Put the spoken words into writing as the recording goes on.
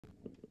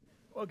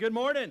Well, good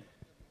morning.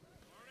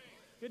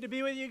 Good to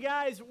be with you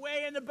guys.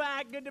 Way in the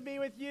back, good to be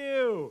with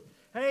you.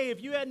 Hey,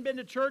 if you hadn't been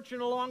to church in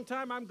a long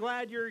time, I'm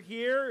glad you're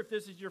here. If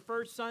this is your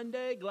first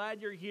Sunday,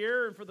 glad you're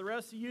here. And for the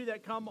rest of you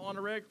that come on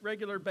a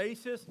regular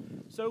basis,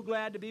 so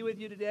glad to be with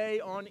you today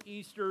on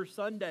Easter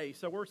Sunday.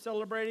 So we're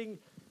celebrating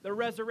the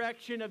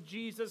resurrection of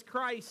Jesus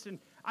Christ. And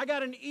I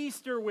got an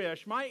Easter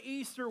wish. My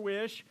Easter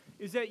wish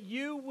is that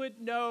you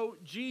would know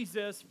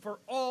Jesus for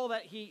all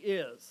that he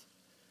is.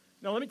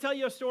 Now, let me tell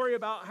you a story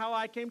about how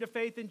I came to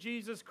faith in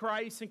Jesus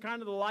Christ and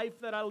kind of the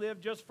life that I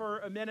lived just for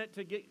a minute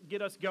to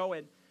get us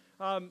going.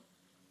 I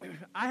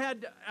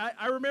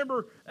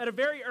remember at a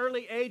very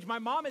early age, my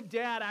mom and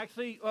dad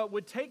actually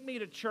would take me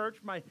to church.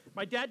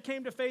 My dad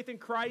came to faith in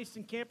Christ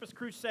in Campus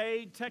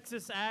Crusade,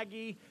 Texas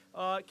Aggie,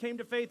 came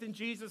to faith in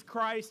Jesus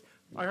Christ.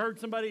 I heard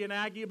somebody in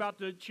Aggie about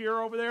to cheer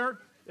over there.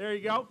 There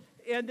you go.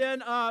 And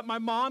then my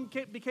mom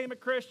became a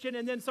Christian,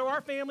 and then so our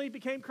family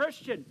became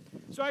Christian.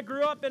 So I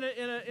grew up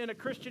in a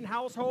Christian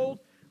household.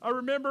 I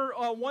remember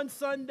one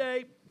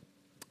Sunday,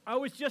 I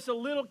was just a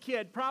little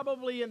kid,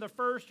 probably in the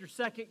first or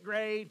second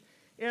grade,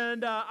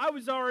 and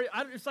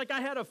it's like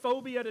I had a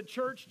phobia to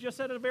church just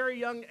at a very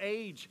young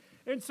age.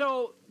 And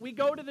so we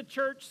go to the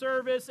church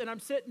service, and I'm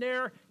sitting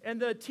there,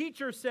 and the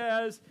teacher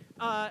says,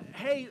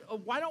 hey,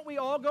 why don't we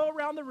all go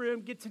around the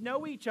room, get to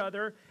know each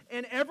other,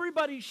 and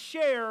everybody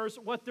shares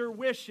what their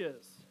wish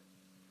is,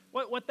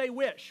 what they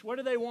wish, what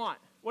do they want,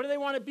 what do they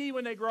want to be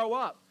when they grow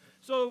up.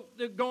 So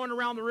they're going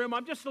around the room.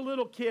 I'm just a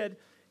little kid,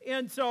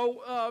 and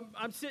so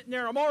I'm sitting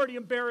there. I'm already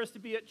embarrassed to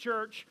be at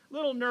church, a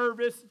little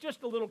nervous,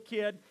 just a little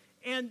kid,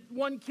 and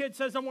one kid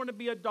says, I want to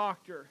be a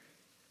doctor.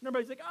 And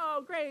everybody's like,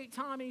 oh, great,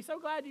 Tommy, so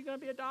glad you're going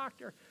to be a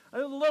doctor.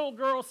 And the little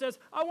girl says,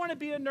 I want to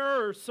be a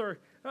nurse.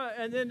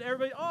 And then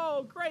everybody,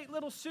 oh, great,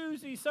 little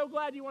Susie, so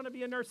glad you want to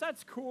be a nurse.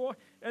 That's cool.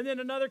 And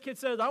then another kid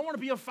says, I want to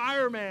be a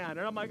fireman.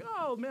 And I'm like,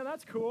 oh, man,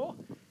 that's cool.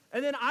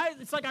 And then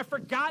it's like I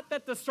forgot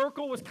that the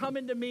circle was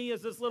coming to me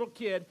as this little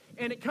kid.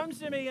 And it comes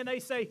to me and they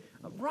say,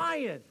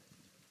 Ryan,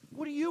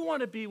 what do you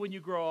want to be when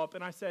you grow up?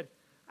 And I said,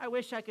 I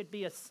wish I could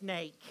be a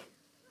snake.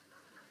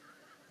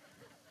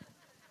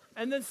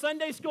 And then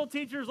Sunday school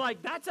teacher's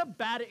like, that's a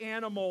bad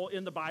animal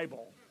in the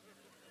Bible.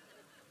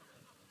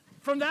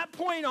 From that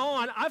point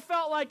on, I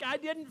felt like I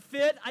didn't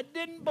fit. I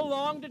didn't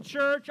belong to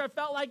church. I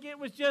felt like it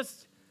was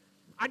just,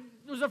 I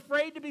was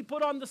afraid to be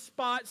put on the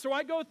spot. So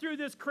I go through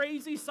this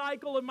crazy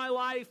cycle in my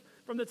life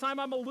from the time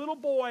I'm a little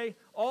boy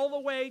all the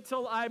way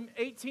till I'm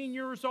 18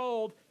 years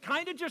old,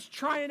 kind of just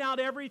trying out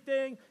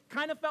everything.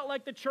 Kind of felt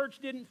like the church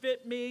didn't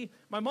fit me.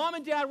 My mom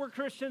and dad were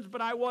Christians, but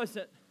I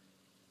wasn't.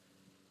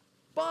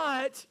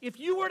 But if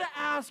you were to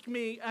ask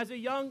me as a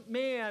young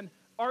man,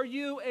 are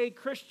you a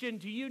Christian?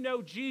 Do you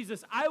know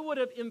Jesus? I would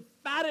have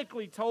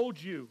emphatically told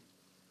you,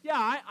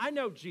 yeah, I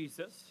know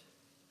Jesus.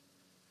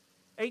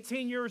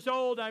 18 years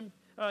old, I'm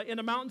in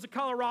the mountains of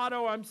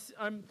Colorado.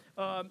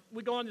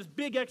 We go on this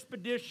big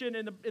expedition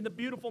in the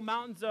beautiful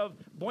mountains of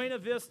Buena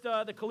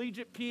Vista, the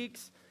Collegiate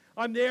Peaks.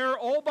 I'm there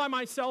all by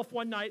myself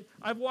one night.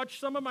 I've watched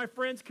some of my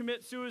friends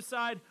commit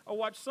suicide. I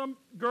watched some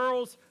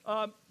girls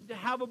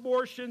have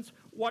abortions.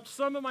 Watched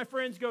some of my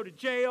friends go to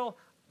jail.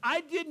 I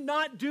did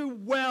not do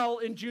well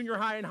in junior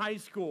high and high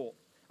school.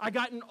 I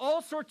got in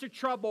all sorts of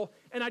trouble,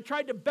 and I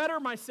tried to better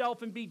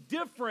myself and be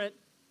different,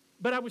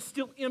 but I was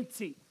still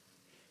empty.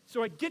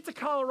 So I get to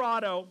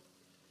Colorado.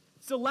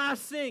 It's the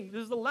last thing.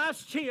 This is the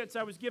last chance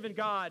I was given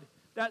God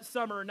that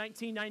summer in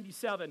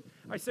 1997.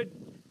 I said,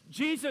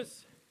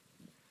 Jesus,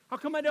 how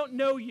come I don't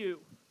know you?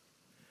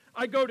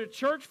 I go to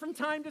church from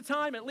time to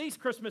time, at least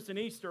Christmas and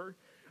Easter.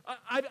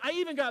 I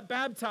even got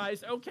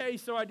baptized. Okay,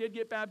 so I did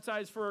get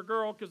baptized for a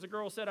girl because the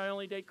girl said I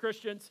only date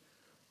Christians.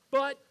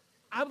 But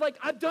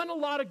I've done a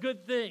lot of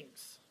good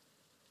things.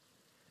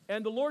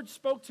 And the Lord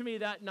spoke to me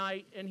that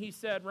night, and he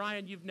said,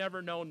 Ryan, you've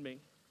never known me.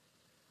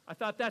 I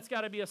thought that's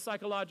got to be a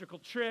psychological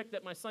trick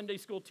that my Sunday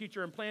school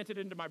teacher implanted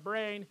into my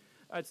brain.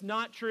 It's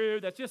not true.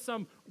 That's just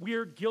some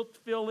weird guilt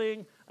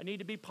feeling. I need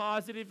to be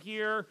positive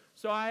here.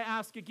 So I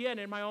ask again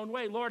in my own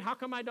way, Lord, how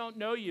come I don't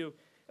know you?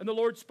 And the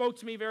Lord spoke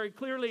to me very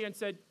clearly and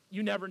said,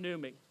 you never knew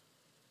me.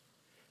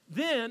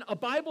 Then a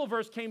Bible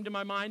verse came to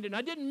my mind, and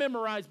I didn't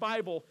memorize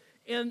Bible.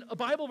 And a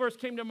Bible verse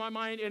came to my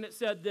mind, and it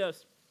said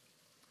this,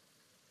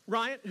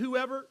 Ryan,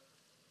 whoever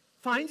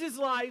finds his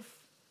life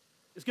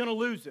is going to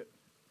lose it.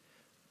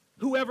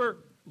 Whoever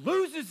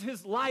loses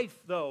his life,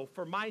 though,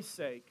 for my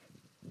sake,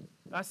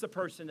 that's the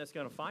person that's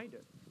going to find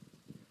it.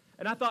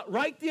 And I thought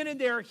right then and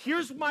there,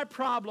 here's my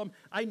problem.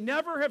 I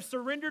never have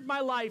surrendered my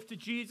life to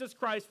Jesus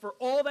Christ for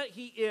all that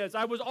he is.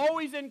 I was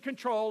always in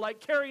control. Like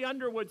Carrie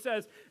Underwood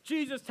says,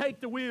 Jesus,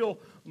 take the wheel.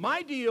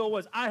 My deal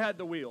was I had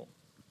the wheel.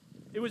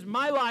 It was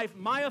my life,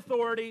 my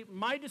authority,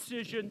 my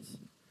decisions.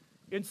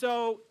 And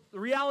so the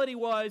reality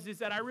is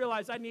that I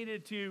realized I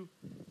needed to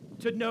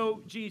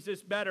know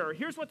Jesus better.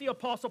 Here's what the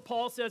Apostle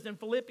Paul says in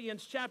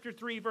Philippians chapter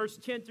 3, verse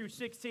 10 through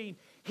 16.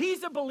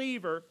 He's a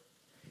believer.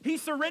 He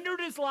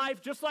surrendered his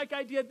life just like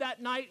I did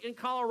that night in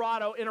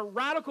Colorado in a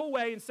radical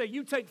way and said,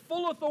 you take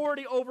full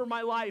authority over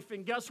my life.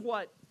 And guess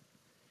what?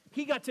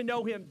 he got to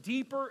know him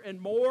deeper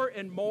and more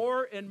and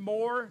more and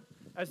more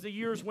as the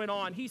years went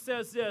on. He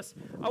says this,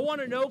 I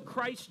want to know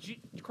Christ,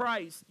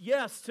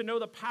 yes, to know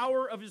the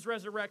power of his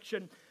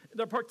resurrection,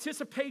 the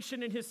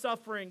participation in his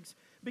sufferings,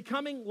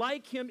 becoming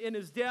like him in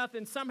his death,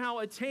 and somehow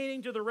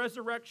attaining to the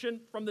resurrection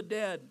from the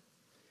dead.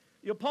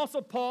 The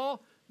Apostle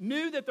Paul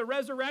knew that the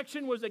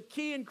resurrection was a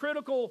key and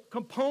critical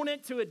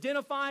component to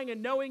identifying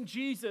and knowing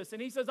Jesus.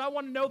 And he says, I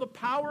want to know the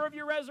power of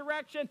your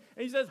resurrection.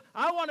 And he says,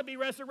 I want to be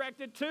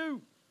resurrected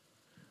too.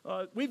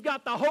 We've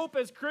got the hope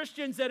as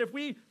Christians that if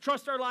we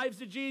trust our lives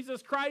to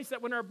Jesus Christ,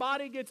 that when our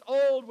body gets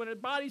old, when our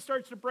body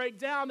starts to break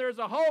down, there's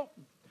a hope.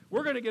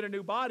 We're going to get a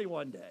new body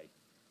one day.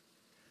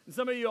 And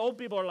some of you old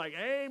people are like,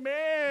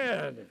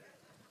 amen.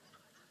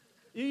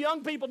 You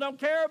young people don't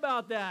care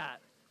about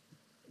that.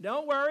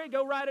 Don't worry,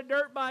 go ride a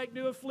dirt bike,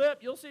 do a flip,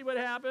 you'll see what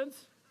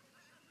happens.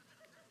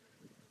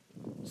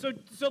 So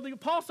the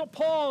Apostle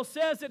Paul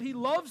says that he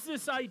loves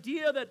this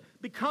idea that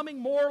becoming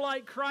more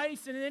like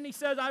Christ, and then he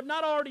says, I've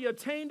not already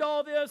attained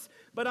all this,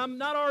 but I'm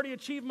not already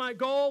achieved my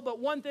goal, but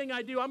one thing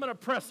I do, I'm going to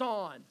press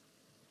on.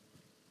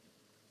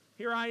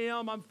 Here I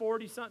am, I'm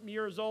 40-something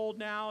years old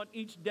now, and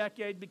each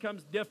decade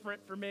becomes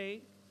different for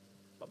me.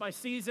 But my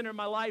season in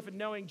my life and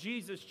knowing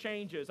Jesus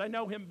changes. I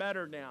know him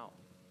better now,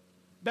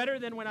 better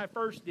than when I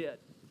first did.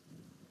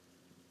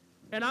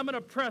 And I'm going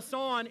to press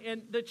on.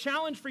 And the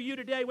challenge for you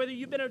today, whether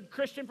you've been a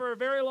Christian for a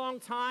very long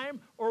time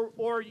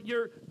or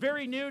you're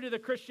very new to the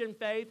Christian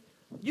faith,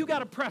 you got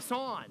to press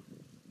on.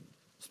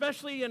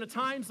 Especially in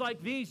times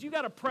like these, you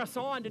got to press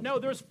on to know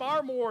there's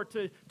far more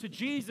to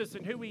Jesus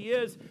and who he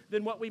is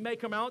than what we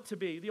make him out to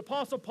be. The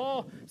Apostle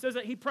Paul says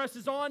that he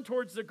presses on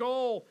towards the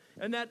goal,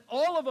 and that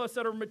all of us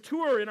that are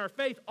mature in our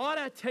faith ought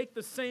to take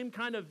the same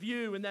kind of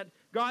view, and that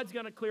God's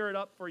going to clear it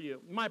up for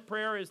you. My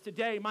prayer is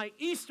today, my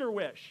Easter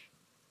wish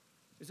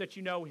is that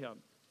you know him.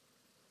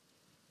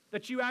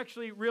 That you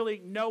actually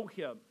really know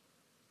him.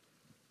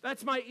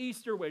 That's my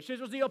Easter wish.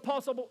 This was the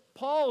Apostle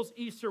Paul's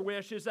Easter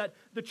wish, is that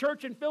the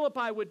church in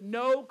Philippi would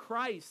know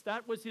Christ.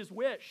 That was his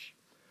wish.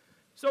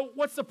 So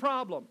what's the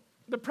problem?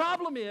 The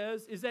problem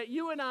is that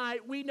you and I,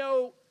 we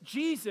know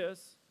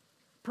Jesus,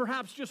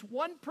 perhaps just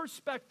one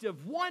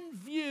perspective, one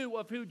view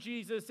of who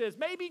Jesus is,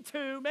 maybe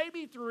two,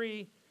 maybe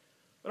three,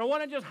 but I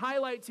want to just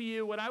highlight to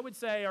you what I would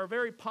say are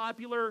very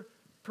popular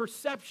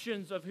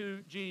perceptions of who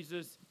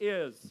Jesus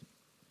is.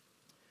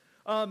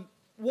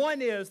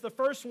 The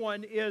first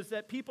one is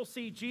that people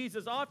see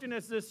Jesus often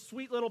as this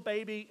sweet little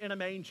baby in a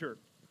manger.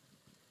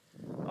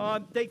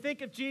 They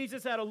think of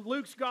Jesus out of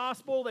Luke's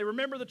gospel. They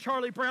remember the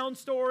Charlie Brown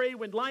story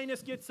when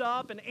Linus gets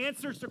up and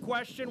answers the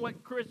question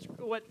what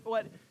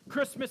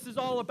Christmas is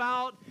all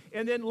about.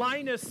 And then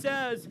Linus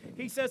says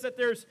that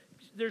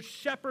there's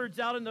shepherds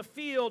out in the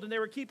field and they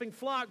were keeping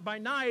flock by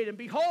night. And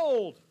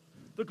behold,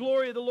 the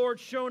glory of the Lord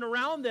shone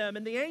around them.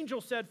 And the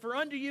angel said, for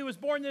unto you is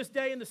born this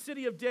day in the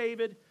city of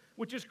David,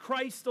 which is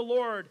Christ the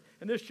Lord.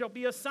 And this shall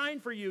be a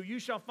sign for you. You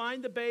shall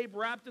find the babe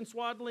wrapped in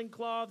swaddling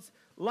cloths,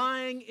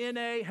 lying in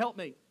a, help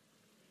me,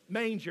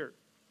 manger.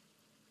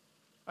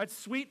 That's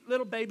sweet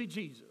little baby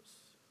Jesus.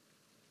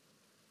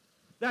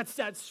 That's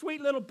that sweet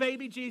little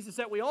baby Jesus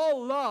that we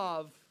all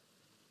love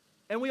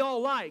and we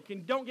all like.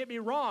 And don't get me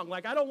wrong,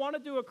 like I don't want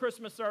to do a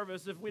Christmas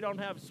service if we don't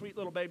have sweet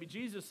little baby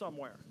Jesus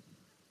somewhere.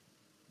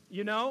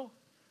 You know?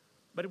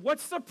 But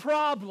what's the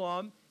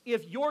problem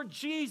if your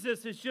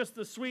Jesus is just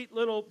the sweet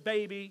little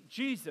baby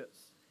Jesus?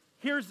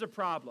 Here's the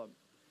problem.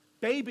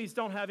 Babies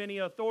don't have any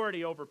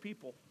authority over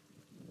people.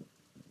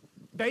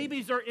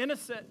 Babies are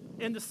innocent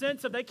in the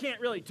sense of they can't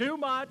really do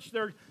much.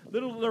 They're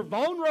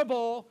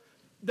vulnerable.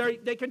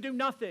 They can do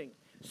nothing.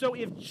 So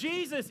if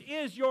Jesus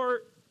is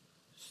your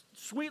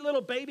sweet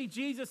little baby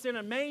Jesus in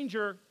a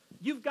manger,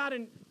 you've got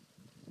a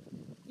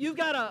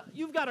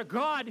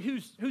God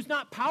who's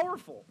not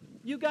powerful.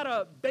 You've got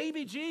a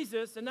baby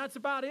Jesus, and that's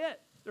about it.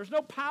 There's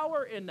no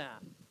power in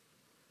that.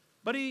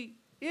 But he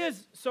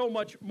is so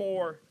much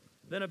more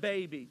than a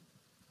baby.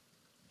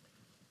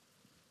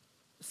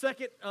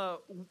 Second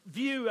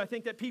view I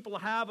think that people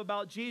have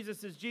about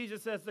Jesus is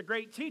Jesus as the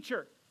great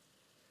teacher.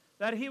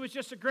 That he was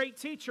just a great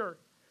teacher.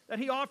 That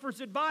he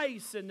offers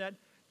advice and that,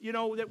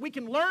 that we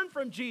can learn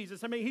from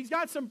Jesus. I mean, he's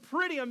got some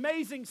pretty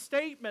amazing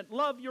statement.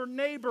 Love your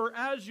neighbor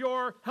as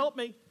your, help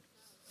me,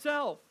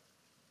 self.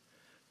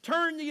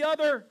 Turn the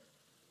other.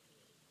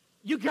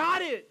 You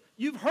got it.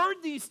 You've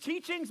heard these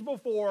teachings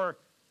before.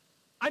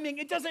 I mean,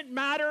 it doesn't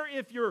matter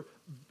if you're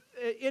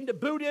into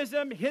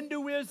Buddhism,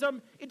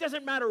 Hinduism. It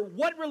doesn't matter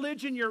what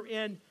religion you're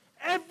in.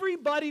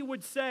 Everybody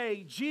would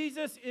say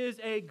Jesus is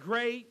a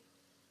great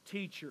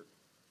teacher.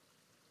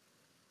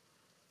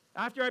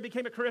 After I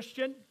became a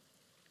Christian,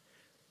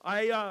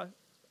 I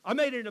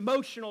made an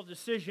emotional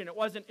decision. It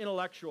wasn't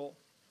intellectual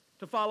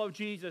to follow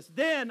Jesus.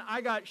 Then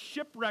I got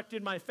shipwrecked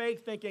in my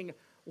faith thinking,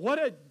 what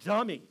a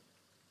dummy.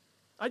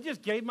 I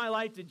just gave my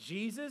life to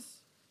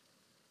Jesus.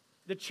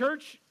 The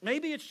church,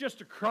 maybe it's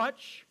just a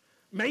crutch.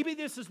 Maybe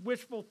this is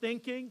wishful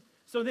thinking.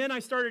 So then I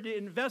started to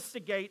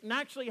investigate and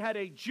actually had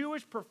a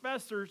Jewish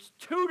professor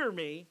tutor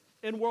me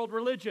in world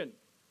religion.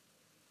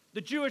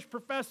 The Jewish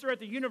professor at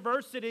the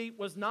university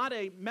was not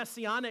a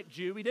messianic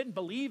Jew. He didn't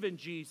believe in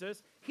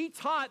Jesus. He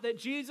taught that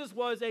Jesus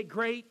was a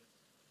great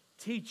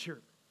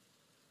teacher.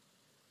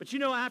 But you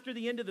know, after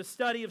the end of the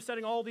study of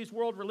studying all these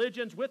world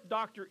religions with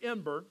Dr.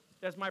 Ember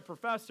as my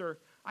professor,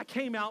 I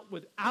came out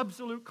with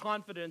absolute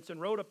confidence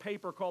and wrote a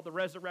paper called The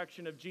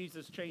Resurrection of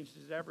Jesus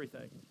Changes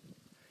Everything.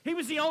 He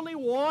was the only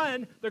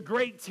one, the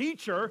great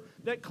teacher,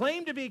 that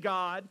claimed to be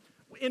God,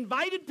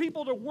 invited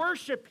people to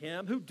worship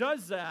him. Who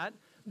does that?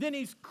 Then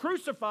he's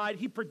crucified.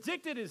 He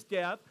predicted his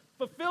death,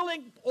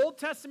 fulfilling Old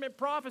Testament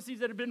prophecies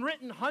that had been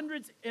written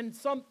hundreds and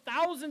some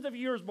thousands of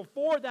years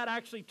before that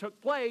actually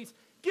took place,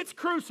 gets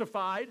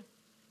crucified.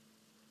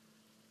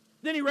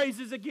 Then he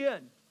raises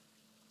again.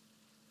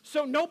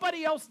 So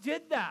nobody else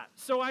did that.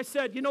 So I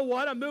said, you know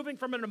what? I'm moving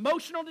from an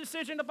emotional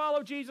decision to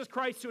follow Jesus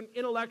Christ to an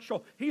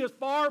intellectual. He is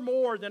far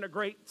more than a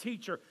great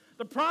teacher.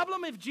 The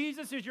problem if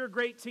Jesus is your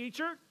great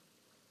teacher,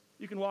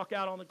 you can walk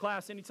out on the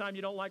class anytime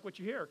you don't like what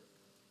you hear.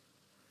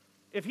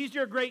 If he's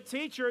your great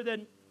teacher,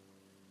 then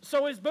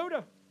so is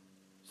Buddha.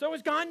 So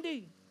is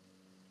Gandhi.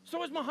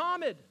 So is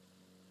Muhammad.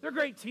 They're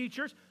great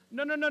teachers.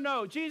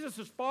 No. Jesus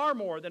is far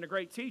more than a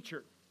great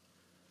teacher.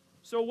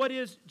 So what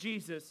is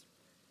Jesus?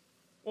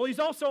 Well, he's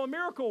also a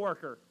miracle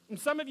worker. And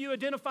some of you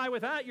identify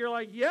with that. You're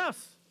like,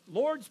 yes,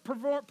 Lord's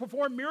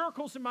performed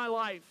miracles in my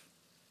life.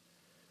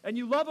 And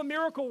you love a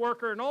miracle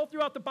worker. And all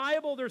throughout the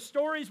Bible, there's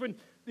stories when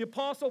the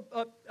apostle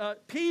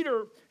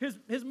Peter,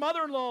 his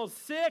mother-in-law is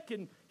sick,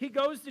 and he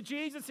goes to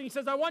Jesus and he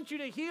says, I want you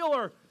to heal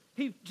her.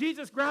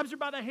 Jesus grabs her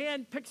by the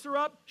hand, picks her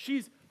up.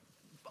 She's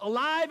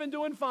alive and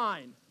doing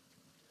fine.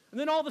 And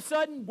then all of a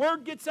sudden,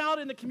 word gets out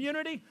in the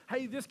community,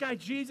 hey, this guy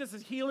Jesus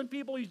is healing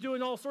people. He's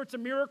doing all sorts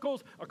of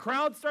miracles. A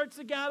crowd starts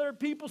to gather.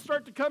 People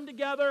start to come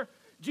together.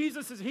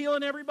 Jesus is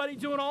healing everybody,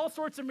 doing all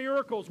sorts of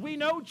miracles. We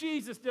know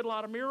Jesus did a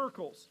lot of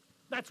miracles.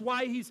 That's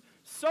why he's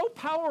so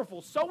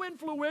powerful, so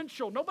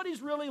influential.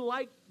 Nobody's really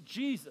like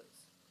Jesus.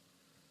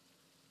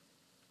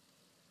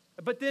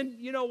 But then,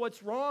 you know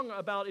what's wrong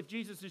about if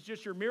Jesus is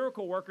just your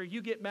miracle worker,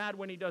 you get mad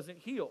when he doesn't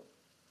heal.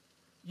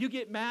 You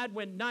get mad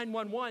when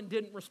 911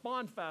 didn't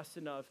respond fast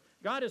enough.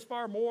 God is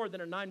far more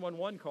than a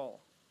 911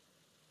 call.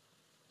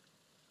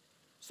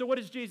 So what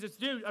does Jesus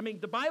do? I mean,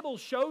 the Bible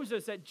shows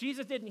us that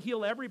Jesus didn't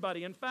heal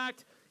everybody. In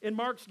fact, in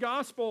Mark's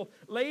gospel,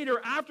 later,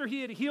 after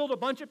he had healed a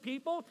bunch of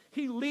people,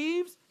 he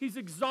leaves, he's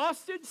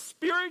exhausted,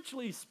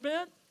 spiritually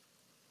spent,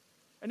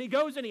 and he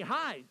goes and he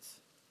hides.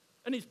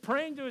 And he's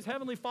praying to his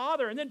heavenly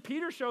Father. And then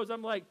Peter shows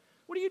up like,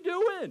 what are you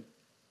doing?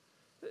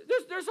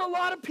 There's a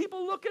lot of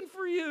people looking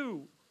for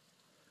you.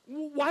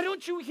 Why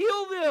don't you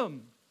heal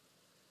them?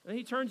 And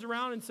he turns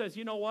around and says,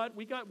 you know what?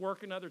 We got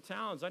work in other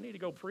towns. I need to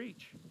go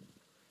preach.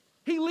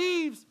 He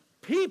leaves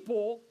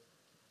people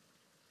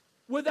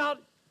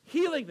without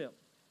healing them.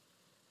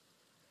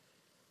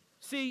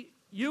 See,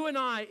 you and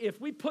I,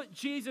 if we put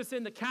Jesus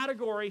in the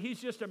category,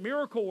 he's just a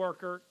miracle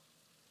worker,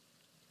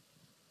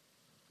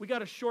 we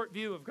got a short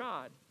view of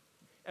God.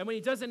 And when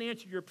he doesn't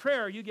answer your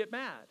prayer, you get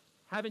mad.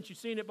 Haven't you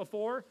seen it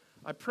before?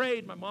 I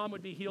prayed my mom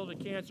would be healed of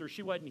cancer.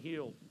 She wasn't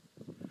healed.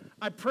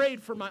 I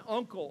prayed for my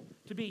uncle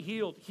to be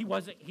healed. He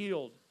wasn't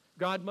healed.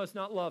 God must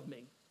not love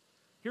me.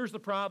 Here's the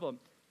problem.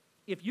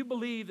 If you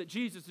believe that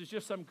Jesus is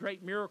just some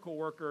great miracle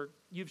worker,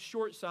 you've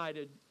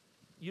short-sighted.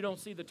 You don't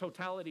see the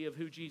totality of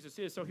who Jesus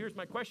is. So here's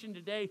my question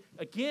today,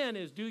 again,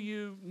 is do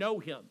you know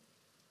him?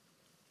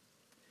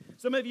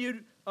 Some of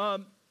you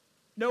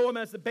know him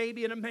as the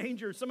baby in a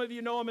manger. Some of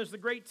you know him as the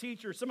great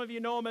teacher. Some of you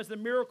know him as the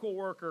miracle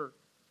worker.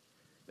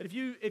 But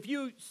if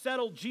you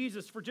settle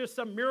Jesus for just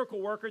some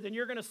miracle worker, then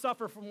you're going to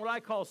suffer from what I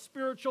call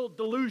spiritual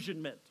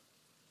delusionment.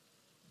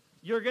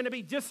 You're going to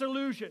be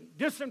disillusioned,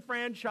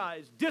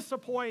 disenfranchised,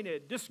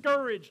 disappointed,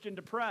 discouraged, and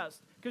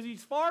depressed because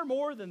he's far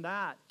more than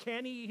that.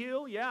 Can he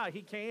heal? Yeah,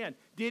 he can.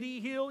 Did he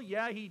heal?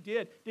 Yeah, he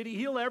did. Did he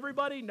heal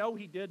everybody? No,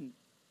 he didn't.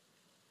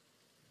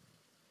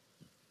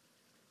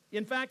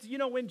 In fact, you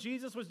know when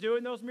Jesus was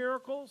doing those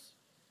miracles,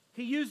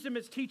 he used them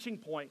as teaching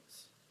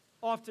points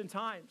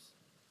oftentimes.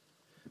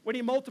 When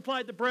he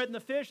multiplied the bread and the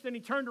fish, then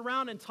he turned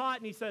around and taught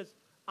and he says,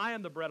 I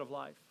am the bread of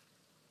life.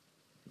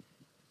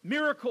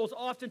 Miracles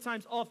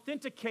oftentimes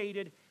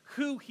authenticated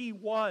who he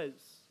was.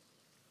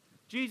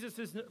 Jesus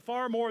is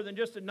far more than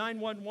just a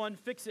 911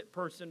 fix-it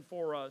person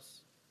for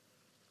us.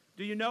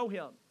 Do you know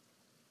him?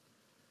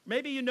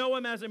 Maybe you know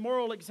him as a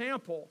moral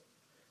example.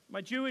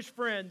 My Jewish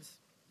friends,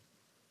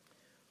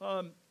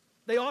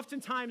 they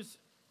oftentimes,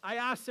 I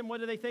ask them what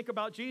do they think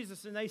about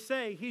Jesus, and they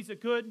say he's a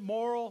good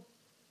moral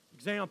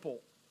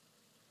example.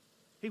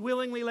 He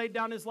willingly laid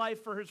down his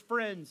life for his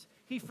friends.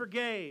 He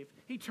forgave.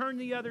 He turned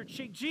the other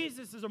cheek.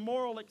 Jesus is a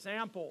moral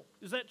example.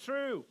 Is that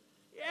true?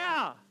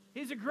 Yeah,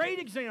 he's a great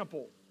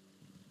example.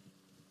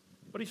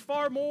 But he's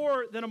far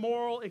more than a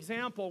moral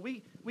example.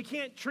 We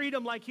can't treat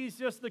him like he's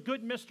just the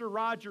good Mr.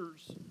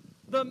 Rogers,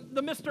 the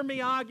Mr.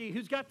 Miyagi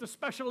who's got the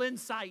special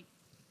insight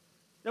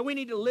that we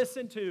need to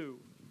listen to.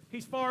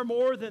 He's far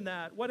more than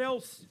that. What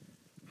else?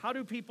 How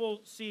do people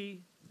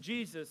see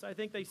Jesus? I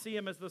think they see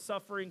him as the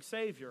suffering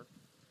Savior.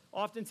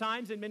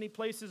 Oftentimes, in many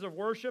places of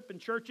worship and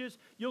churches,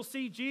 you'll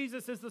see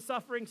Jesus as the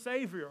suffering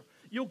Savior.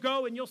 You'll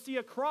go and you'll see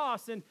a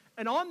cross, and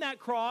on that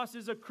cross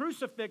is a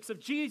crucifix of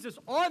Jesus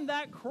on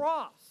that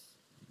cross.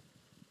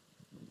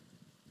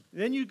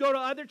 Then you go to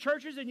other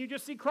churches and you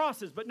just see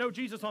crosses, but no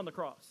Jesus on the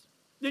cross.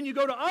 Then you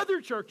go to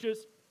other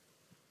churches,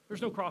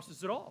 there's no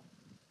crosses at all.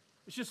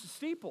 It's just a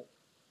steeple.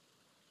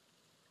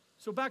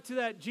 So back to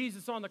that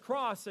Jesus on the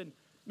cross, and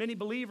many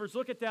believers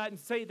look at that and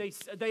say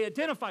they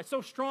identify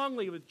so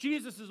strongly with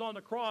Jesus is on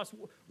the cross.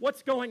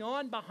 What's going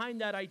on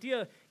behind that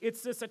idea?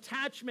 It's this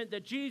attachment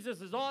that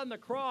Jesus is on the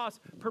cross,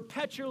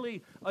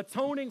 perpetually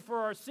atoning for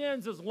our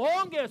sins as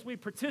long as we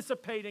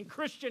participate in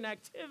Christian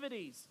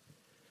activities.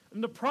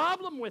 And the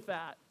problem with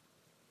that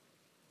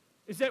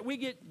is that we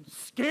get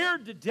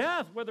scared to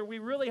death whether we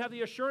really have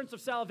the assurance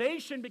of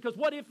salvation, because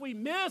what if we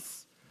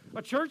miss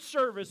a church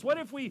service? What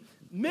if we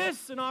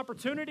miss an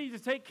opportunity to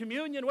take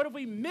communion? What if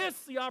we miss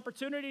the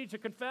opportunity to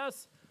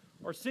confess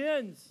our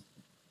sins?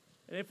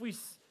 And if we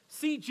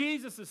see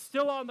Jesus is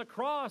still on the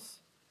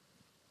cross,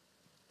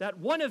 that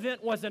one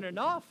event wasn't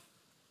enough.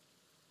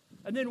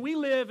 And then we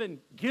live in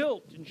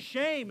guilt and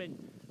shame.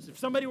 And if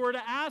somebody were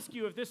to ask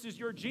you if this is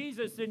your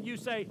Jesus, then you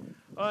say,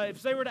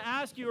 if they were to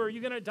ask you, are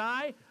you going to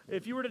die?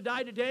 If you were to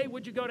die today,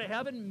 would you go to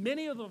heaven?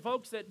 Many of the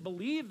folks that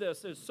believe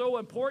this is so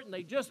important,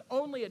 they just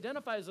only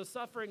identify as a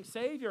suffering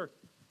Savior.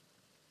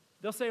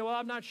 They'll say, well,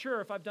 I'm not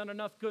sure if I've done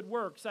enough good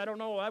works. I don't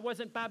know. I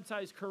wasn't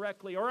baptized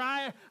correctly. Or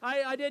I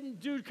didn't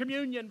do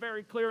communion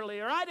very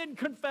clearly. Or I didn't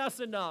confess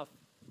enough.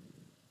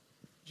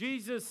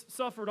 Jesus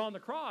suffered on the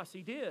cross.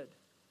 He did.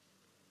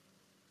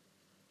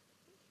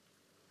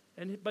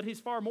 But he's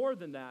far more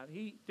than that.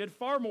 He did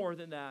far more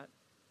than that.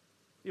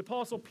 The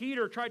Apostle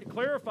Peter tried to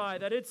clarify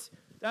that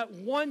that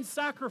one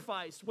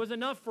sacrifice was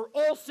enough for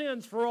all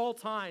sins for all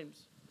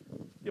times.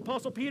 The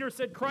Apostle Peter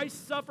said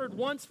Christ suffered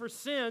once for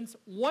sins,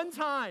 one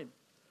time.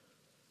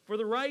 For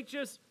the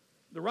righteous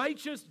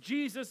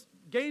Jesus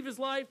gave his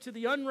life to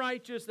the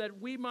unrighteous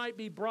that we might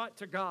be brought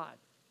to God.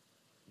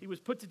 He was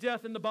put to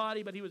death in the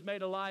body, but he was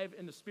made alive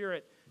in the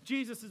spirit.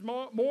 Jesus is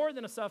more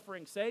than a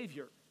suffering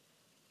Savior.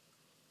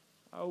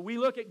 We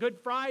look at Good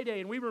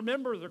Friday and we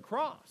remember the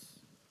cross.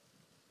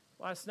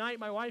 Last night,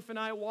 my wife and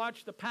I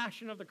watched The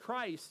Passion of the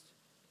Christ.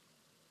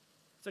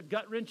 It's a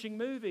gut-wrenching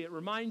movie. It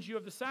reminds you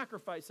of the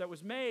sacrifice that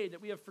was made,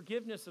 that we have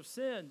forgiveness of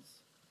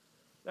sins.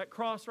 That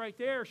cross right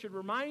there should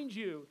remind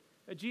you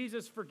that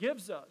Jesus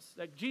forgives us,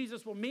 that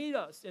Jesus will meet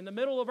us in the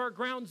middle of our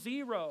ground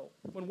zero.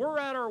 When we're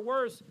at our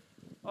worst,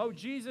 oh,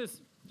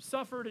 Jesus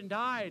suffered and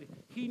died.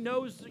 He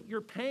knows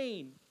your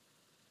pain.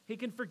 He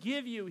can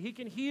forgive you. He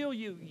can heal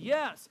you.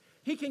 Yes,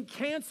 he can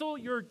cancel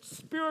your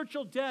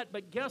spiritual debt,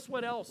 but guess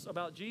what else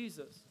about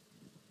Jesus?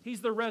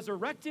 He's the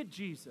resurrected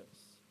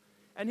Jesus.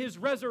 And his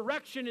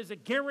resurrection is a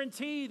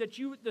guarantee that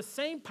the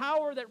same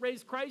power that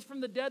raised Christ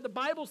from the dead, the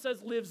Bible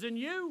says, lives in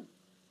you.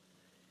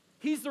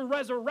 He's the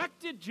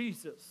resurrected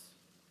Jesus.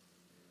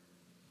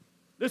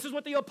 This is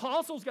what the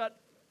apostles got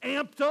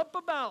amped up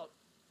about.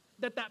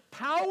 That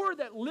power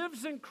that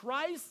lives in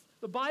Christ,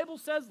 the Bible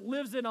says,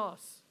 lives in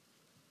us.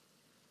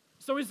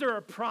 So is there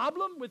a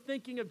problem with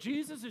thinking of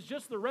Jesus as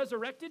just the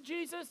resurrected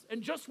Jesus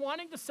and just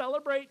wanting to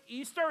celebrate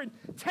Easter and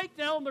take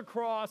down the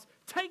cross,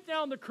 take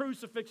down the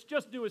crucifix,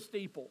 just do a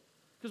steeple?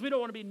 Because we don't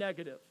want to be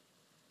negative.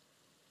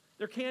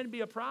 There can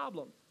be a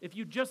problem if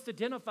you just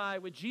identify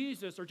with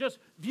Jesus or just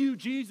view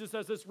Jesus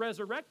as this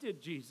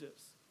resurrected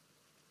Jesus.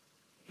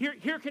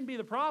 Here can be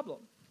the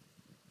problem.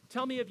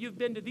 Tell me if you've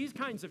been to these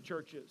kinds of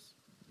churches.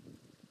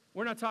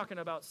 We're not talking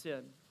about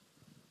sin.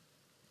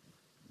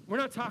 We're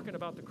not talking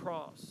about the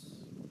cross.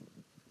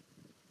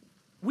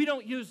 We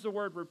don't use the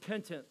word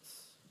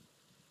repentance.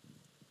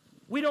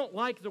 We don't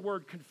like the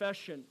word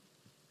confession.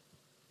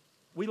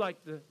 We like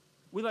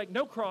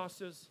no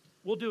crosses.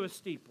 We'll do a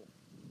steeple.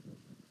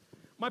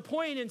 My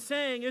point in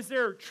saying, is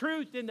there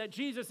truth in that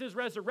Jesus is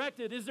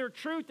resurrected? Is there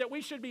truth that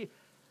we should be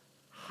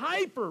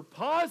hyper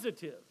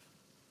positive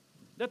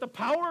that the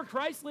power of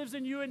Christ lives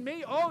in you and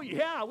me? Oh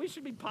yeah, we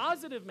should be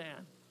positive,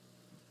 man.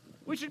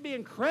 We should be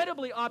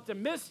incredibly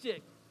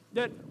optimistic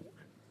that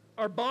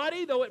our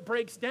body, though it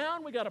breaks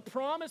down, we got a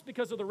promise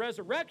because of the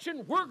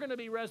resurrection. We're going to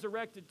be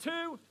resurrected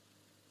too.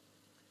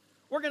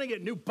 We're going to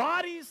get new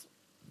bodies.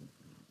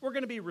 We're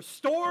going to be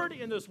restored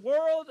in this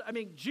world. I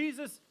mean,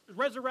 Jesus'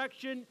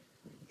 resurrection,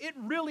 it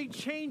really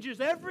changes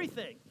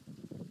everything.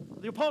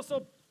 The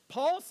Apostle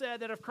Paul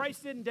said that if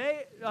Christ didn't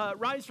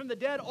rise from the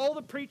dead, all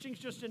the preaching's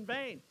just in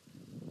vain.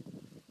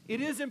 It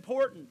is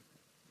important.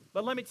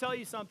 But let me tell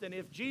you something.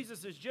 If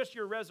Jesus is just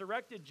your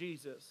resurrected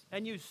Jesus,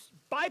 and you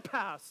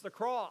bypass the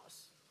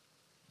cross,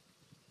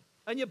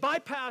 and you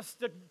bypass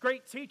the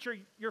great teacher,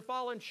 you're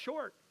falling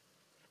short.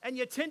 And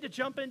you tend to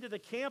jump into the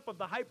camp of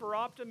the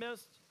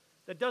hyper-optimist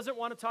that doesn't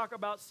want to talk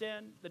about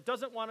sin, that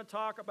doesn't want to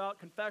talk about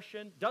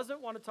confession,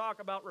 doesn't want to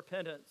talk about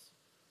repentance.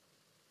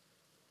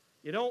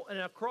 You know, and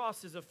a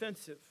cross is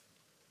offensive.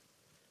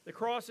 The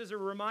cross is a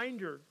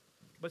reminder,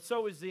 but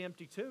so is the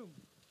empty tomb.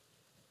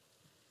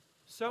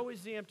 So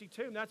is the empty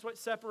tomb. That's what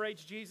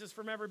separates Jesus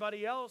from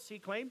everybody else. He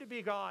claimed to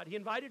be God. He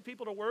invited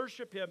people to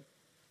worship him.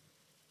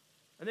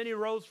 And then he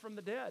rose from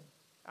the dead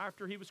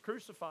after he was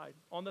crucified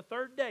on the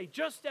third day,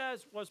 just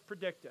as was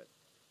predicted.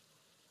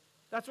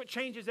 That's what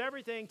changes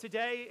everything.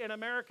 Today in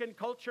American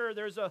culture,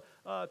 there's a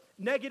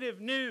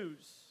negative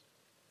news,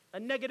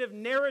 a negative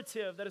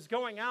narrative that is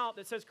going out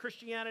that says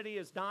Christianity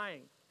is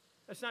dying.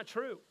 That's not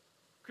true.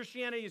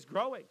 Christianity is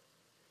growing.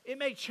 It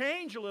may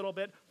change a little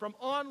bit from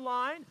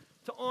online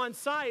to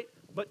on-site,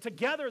 but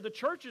together the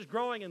church is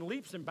growing in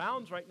leaps and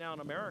bounds right now in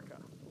America.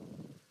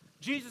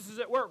 Jesus is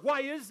at work.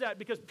 Why is that?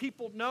 Because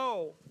people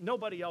know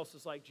nobody else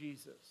is like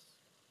Jesus.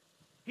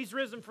 He's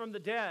risen from the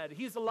dead.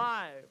 He's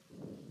alive.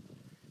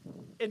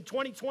 In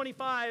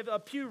 2025,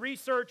 Pew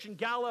Research and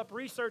Gallup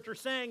Research are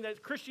saying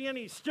that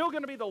Christianity is still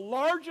going to be the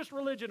largest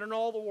religion in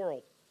all the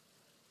world.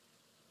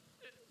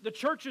 The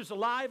church is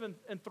alive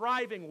and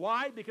thriving.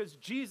 Why? Because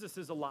Jesus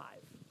is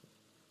alive.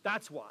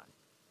 That's why.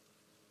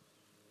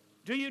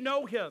 Do you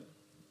know him?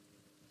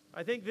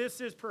 I think this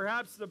is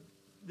perhaps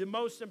the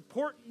most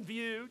important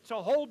view to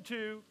hold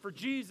to for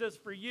Jesus,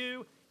 for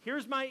you.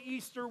 Here's my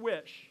Easter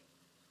wish,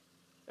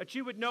 that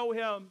you would know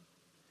him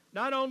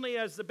not only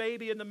as the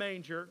baby in the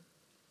manger,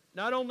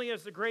 not only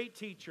as the great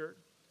teacher,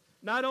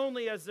 not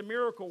only as the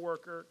miracle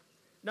worker,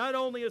 not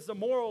only as the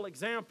moral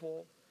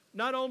example,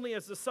 not only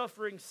as the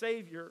suffering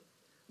Savior,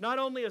 not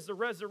only as the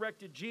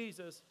resurrected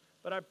Jesus,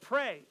 but I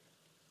pray,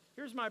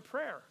 here's my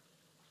prayer,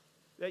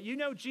 that you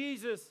know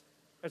Jesus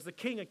as the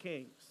King of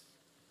Kings,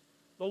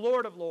 the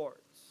Lord of Lords.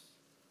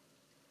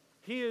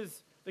 He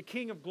is the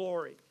King of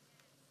glory.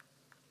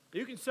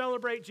 You can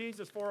celebrate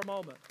Jesus for a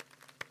moment.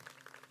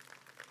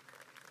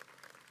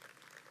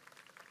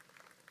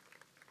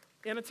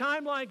 In a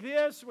time like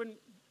this, when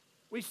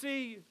we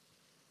see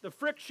the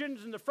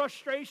frictions and the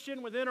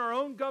frustration within our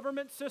own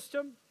government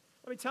system,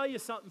 let me tell you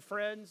something,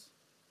 friends.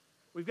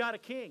 We've got a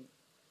king.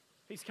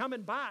 He's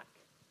coming back.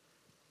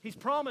 He's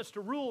promised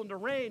to rule and to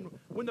reign.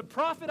 When the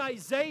prophet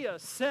Isaiah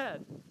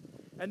said,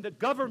 "And the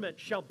government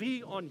shall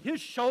be on his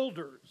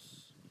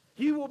shoulders.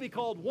 He will be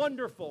called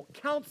Wonderful,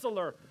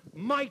 Counselor,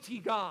 Mighty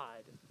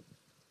God."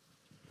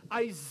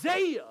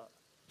 Isaiah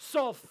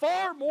saw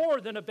far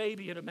more than a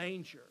baby in a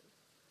manger.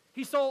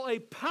 He saw a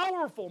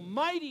powerful,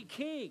 mighty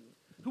king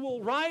who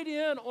will ride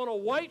in on a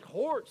white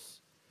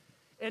horse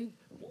and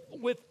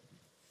with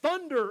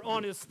thunder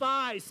on his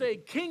thigh say,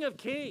 "King of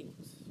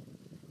Kings."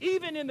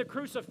 Even in the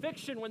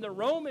crucifixion, when the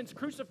Romans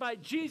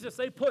crucified Jesus,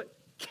 they put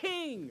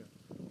King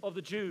of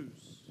the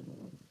Jews.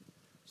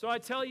 So I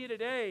tell you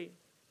today,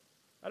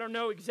 I don't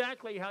know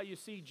exactly how you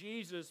see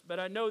Jesus, but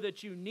I know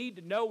that you need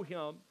to know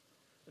him.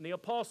 And the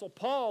Apostle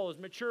Paul, as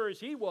mature as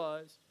he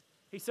was,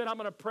 he said, I'm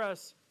going to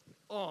press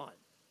on.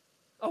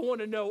 I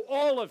want to know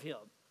all of him.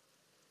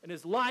 And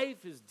his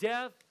life, his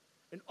death,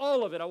 and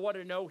all of it, I want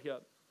to know him.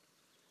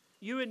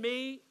 You and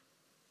me,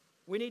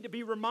 we need to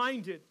be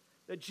reminded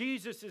that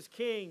Jesus is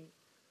King.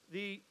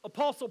 The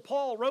Apostle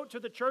Paul wrote to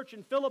the church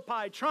in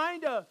Philippi,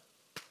 trying to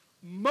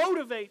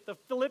motivate the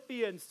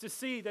Philippians to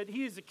see that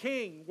he is a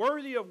king,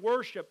 worthy of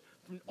worship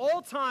from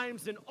all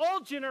times and all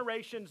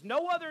generations.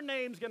 No other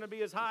name's going to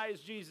be as high as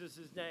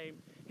Jesus'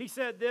 name. He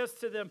said this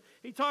to them.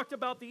 He talked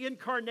about the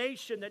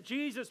incarnation, that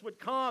Jesus would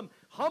come,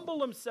 humble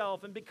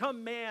himself, and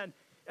become man,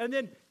 and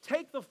then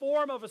take the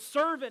form of a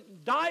servant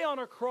and die on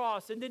a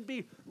cross, and then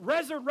be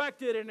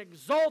resurrected and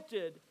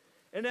exalted.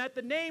 And at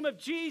the name of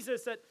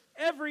Jesus, that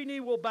every knee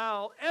will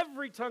bow,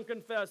 every tongue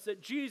confess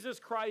that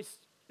Jesus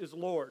Christ is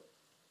Lord.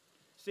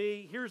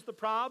 See, here's the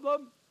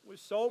problem with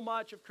so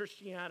much of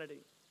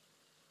Christianity.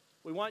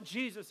 We want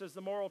Jesus as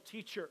the moral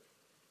teacher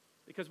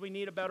because we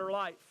need a better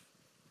life.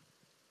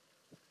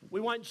 We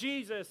want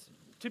Jesus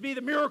to be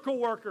the miracle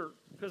worker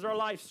because our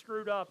life's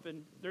screwed up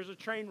and there's a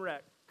train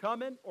wreck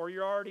coming or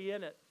you're already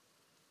in it.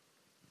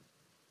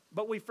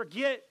 But we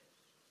forget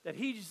that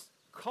he's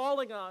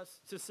calling us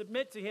to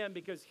submit to him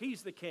because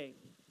he's the king.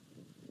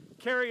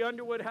 Carrie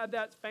Underwood had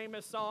that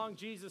famous song,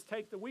 Jesus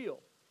Take the Wheel.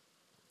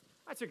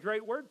 That's a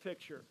great word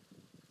picture.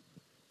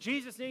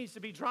 Jesus needs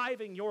to be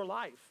driving your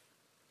life.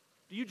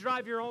 Do you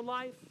drive your own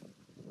life?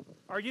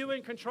 Are you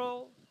in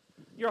control?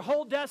 Your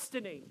whole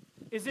destiny,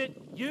 is it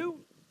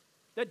you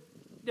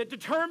that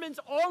determines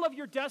all of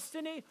your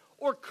destiny?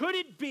 Or could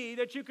it be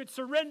that you could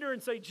surrender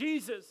and say,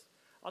 Jesus,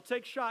 I'll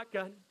take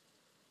shotgun.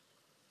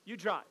 You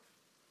drive.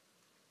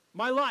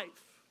 My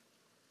life,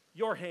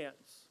 your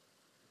hands.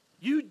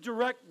 You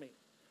direct me.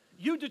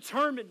 You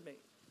determine me.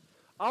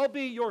 I'll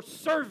be your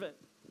servant.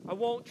 I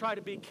won't try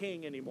to be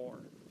king anymore.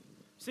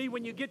 See,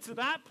 when you get to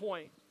that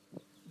point,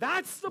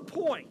 that's the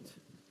point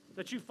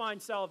that you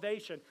find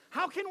salvation.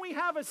 How can we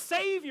have a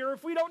Savior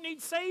if we don't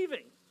need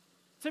saving?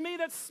 To me,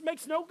 that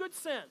makes no good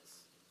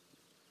sense.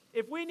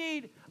 If we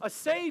need a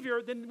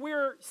Savior, then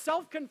we're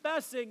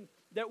self-confessing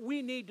that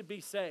we need to be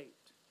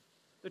saved.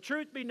 The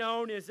truth be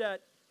known is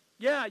that,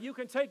 yeah, you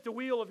can take the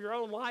wheel of your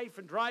own life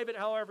and drive it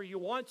however you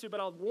want to,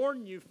 but I'll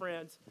warn you,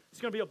 friends, it's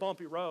going to be a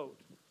bumpy road.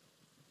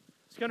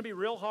 It's going to be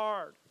real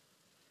hard.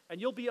 And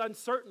you'll be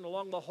uncertain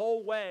along the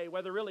whole way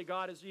whether really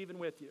God is even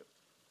with you.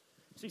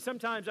 See,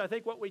 sometimes I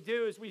think what we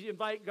do is we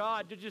invite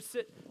God to just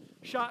sit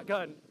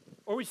shotgun.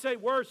 Or we say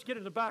worse, get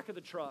in the back of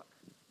the truck.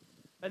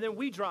 And then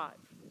we drive.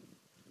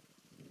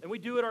 And we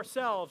do it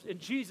ourselves. And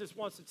Jesus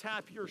wants to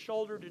tap your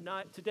shoulder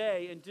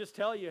today and just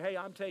tell you, hey,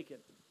 I'm taking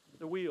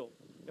the wheel.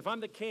 If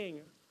I'm the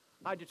king,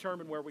 I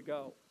determine where we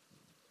go.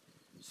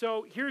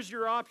 So here's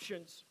your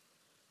options.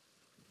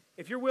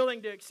 If you're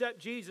willing to accept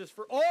Jesus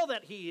for all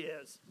that he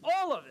is,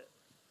 all of it,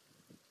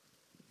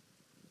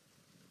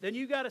 then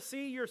you got to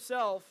see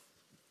yourself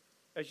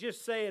as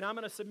just saying, I'm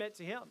going to submit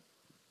to him.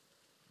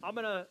 I'm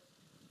going to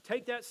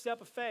take that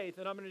step of faith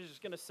and I'm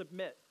just going to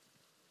submit.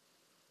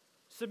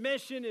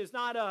 Submission is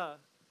not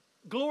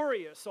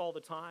glorious all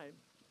the time.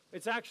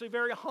 It's actually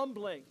very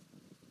humbling.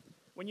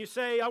 When you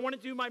say, I want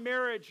to do my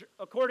marriage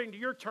according to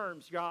your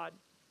terms, God.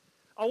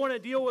 I want to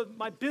deal with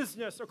my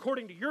business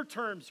according to your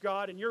terms,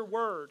 God, and your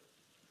word.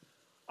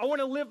 I want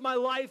to live my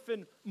life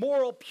in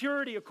moral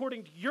purity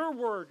according to your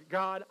word,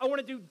 God. I want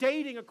to do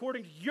dating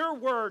according to your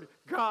word,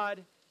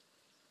 God.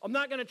 I'm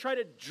not going to try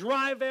to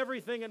drive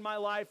everything in my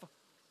life.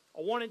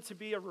 I want it to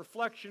be a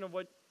reflection of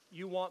what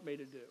you want me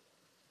to do.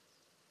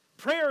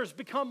 Prayers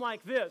become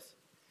like this.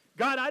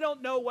 God, I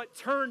don't know what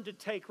turn to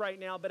take right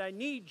now, but I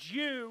need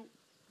you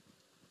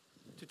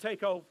to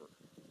take over.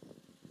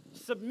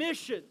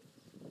 Submission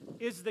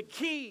is the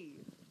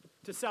key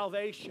to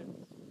salvation.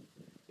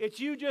 It's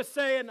you just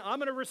saying, I'm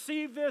going to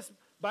receive this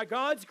by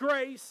God's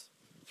grace,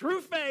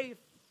 through faith.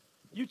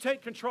 You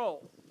take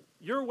control.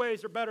 Your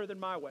ways are better than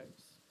my ways.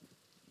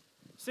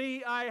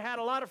 See, I had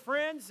a lot of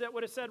friends that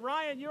would have said,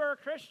 Ryan, you're a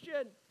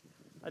Christian.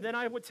 And then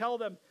I would tell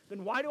them,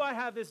 then why do I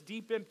have this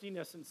deep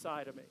emptiness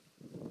inside of me?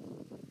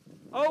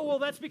 Oh, well,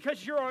 that's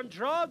because you're on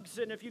drugs,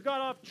 and if you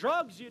got off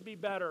drugs, you'd be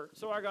better.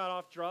 So I got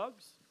off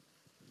drugs.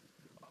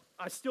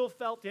 I still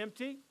felt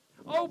empty.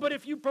 Oh, but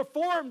if you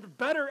performed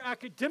better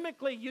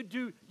academically,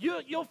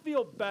 you'll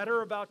feel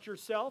better about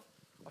yourself.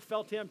 I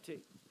felt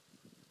empty.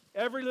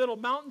 Every little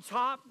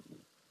mountaintop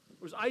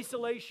was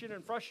isolation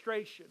and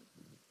frustration.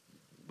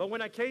 But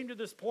when I came to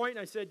this point,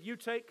 I said, you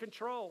take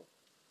control.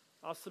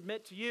 I'll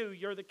submit to you.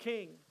 You're the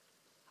king.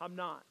 I'm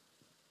not.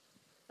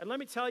 And let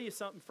me tell you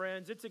something,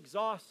 friends. It's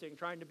exhausting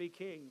trying to be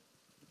king.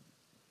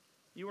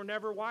 You were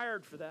never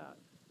wired for that.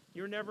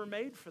 You were never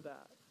made for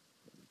that.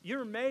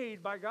 You're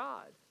made by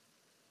God.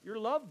 You're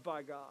loved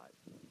by God.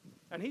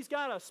 And he's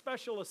got a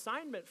special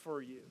assignment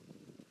for you.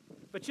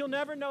 But you'll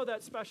never know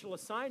that special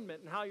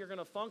assignment and how you're going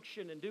to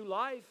function and do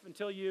life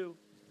until you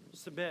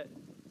submit.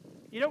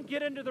 You don't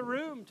get into the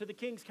room to the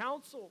king's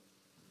council.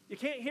 You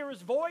can't hear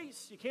his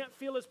voice. You can't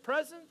feel his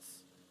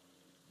presence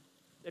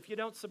if you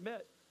don't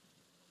submit.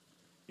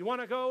 You want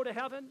to go to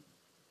heaven?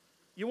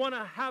 You want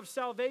to have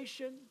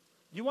salvation?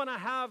 You want to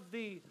have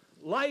the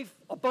life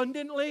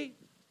abundantly?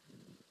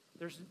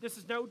 This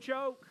is no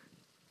joke.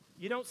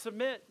 You don't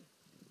submit,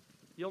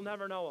 you'll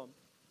never know him.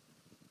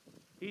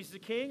 He's the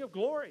King of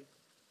glory.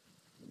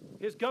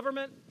 His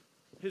government,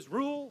 his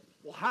rule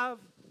will have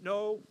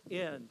no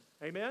end.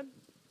 Amen?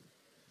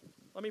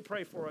 Let me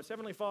pray for us.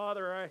 Heavenly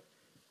Father, I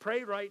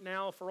pray right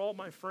now for all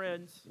my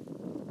friends.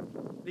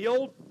 The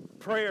old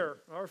prayer,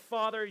 our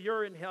Father,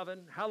 you're in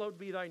heaven, hallowed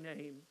be thy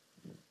name.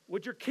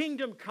 Would your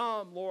kingdom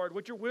come, Lord?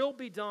 Would your will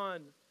be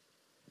done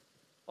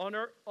on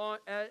earth,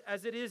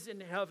 as it is in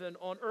heaven,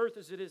 on earth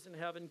as it is in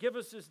heaven. Give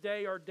us this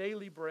day our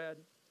daily bread.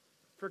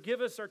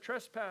 Forgive us our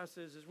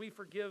trespasses as we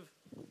forgive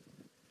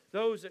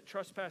those that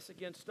trespass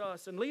against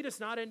us. And lead us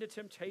not into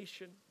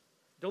temptation.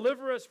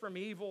 Deliver us from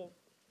evil.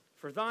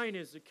 For thine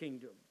is the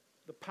kingdom,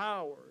 the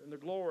power, and the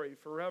glory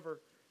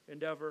forever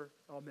and ever.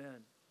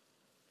 Amen.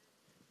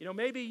 You know,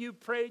 maybe you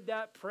prayed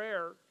that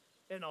prayer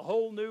in a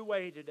whole new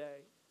way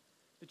today.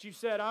 That you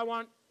said, I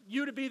want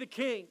you to be the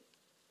king.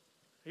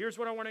 Here's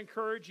what I want to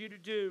encourage you to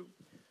do.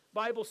 The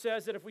Bible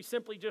says that if we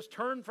simply just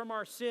turn from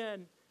our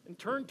sin and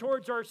turn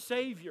towards our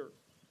Savior,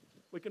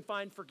 we can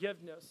find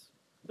forgiveness.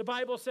 The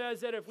Bible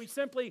says that if we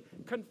simply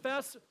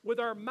confess with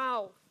our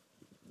mouth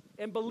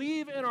and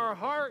believe in our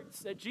hearts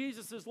that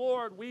Jesus is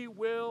Lord, we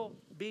will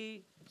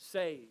be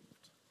saved.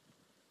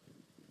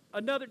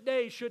 Another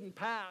day shouldn't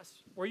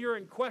pass where you're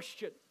in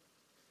question.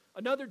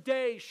 Another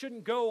day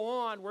shouldn't go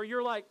on where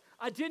you're like,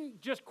 I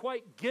didn't just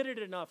quite get it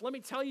enough. Let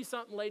me tell you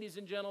something, ladies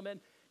and gentlemen.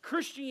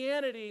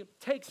 Christianity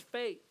takes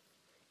faith.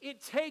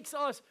 It takes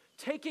us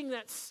taking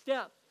that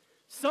step.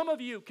 Some of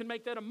you can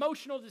make that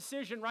emotional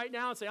decision right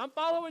now and say, I'm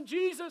following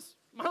Jesus.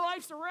 My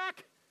life's a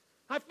wreck.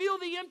 I feel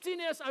the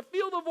emptiness. I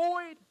feel the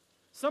void.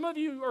 Some of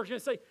you are going to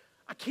say,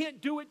 I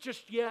can't do it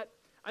just yet.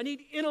 I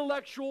need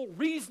intellectual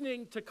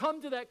reasoning to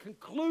come to that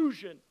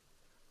conclusion.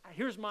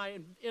 Here's my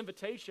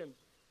invitation.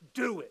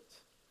 Do it.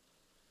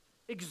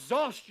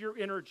 Exhaust your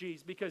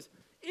energies, because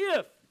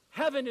if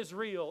heaven is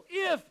real,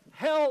 if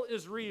hell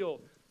is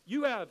real,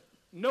 you have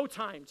no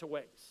time to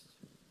waste.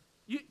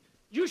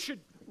 You should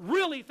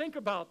really think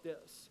about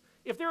this.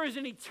 If there is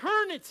an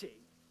eternity,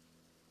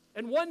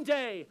 and one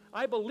day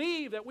I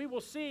believe that we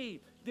will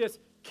see this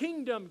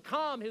kingdom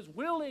come, his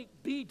will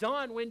be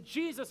done when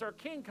Jesus, our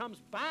King,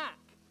 comes back.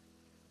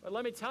 But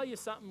let me tell you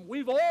something.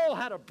 We've all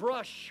had a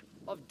brush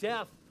of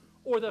death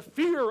or the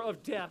fear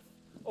of death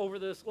over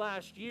this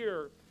last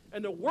year.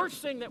 And the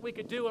worst thing that we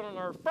could do on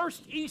our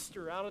first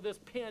Easter out of this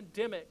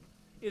pandemic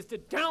is to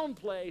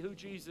downplay who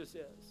Jesus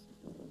is.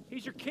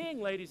 He's your king,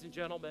 ladies and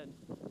gentlemen.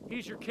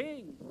 He's your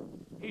king.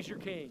 He's your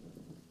king.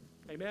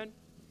 Amen?